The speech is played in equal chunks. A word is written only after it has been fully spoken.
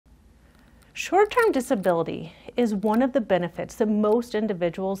Short-term disability is one of the benefits that most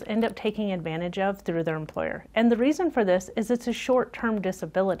individuals end up taking advantage of through their employer. And the reason for this is it's a short-term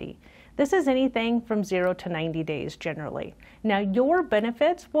disability. This is anything from 0 to 90 days generally. Now, your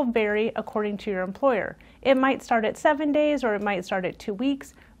benefits will vary according to your employer. It might start at 7 days or it might start at 2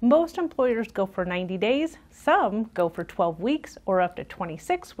 weeks. Most employers go for 90 days, some go for 12 weeks or up to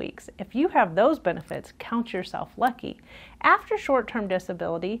 26 weeks. If you have those benefits, count yourself lucky. After short-term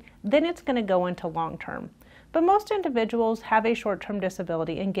disability, then it's going to go into long-term. But most individuals have a short-term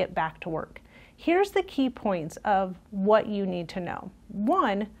disability and get back to work. Here's the key points of what you need to know.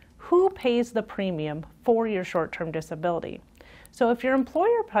 1, who pays the premium for your short-term disability? So if your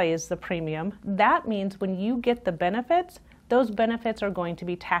employer pays the premium, that means when you get the benefits, those benefits are going to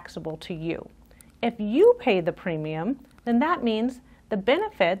be taxable to you. If you pay the premium, then that means the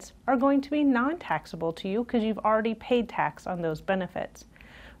benefits are going to be non-taxable to you because you've already paid tax on those benefits.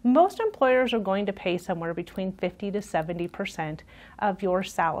 Most employers are going to pay somewhere between 50 to 70% of your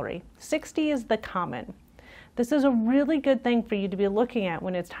salary. 60 is the common. This is a really good thing for you to be looking at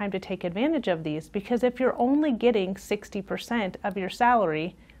when it's time to take advantage of these, because if you're only getting 60% of your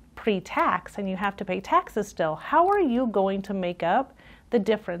salary pre-tax and you have to pay taxes still, how are you going to make up the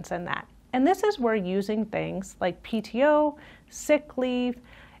difference in that? And this is where using things like PTO, sick leave,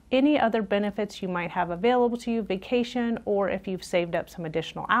 any other benefits you might have available to you, vacation, or if you've saved up some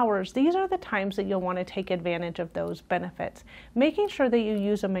additional hours, these are the times that you'll want to take advantage of those benefits. Making sure that you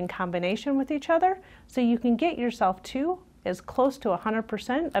use them in combination with each other so you can get yourself to as close to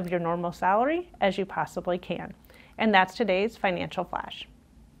 100% of your normal salary as you possibly can. And that's today's Financial Flash.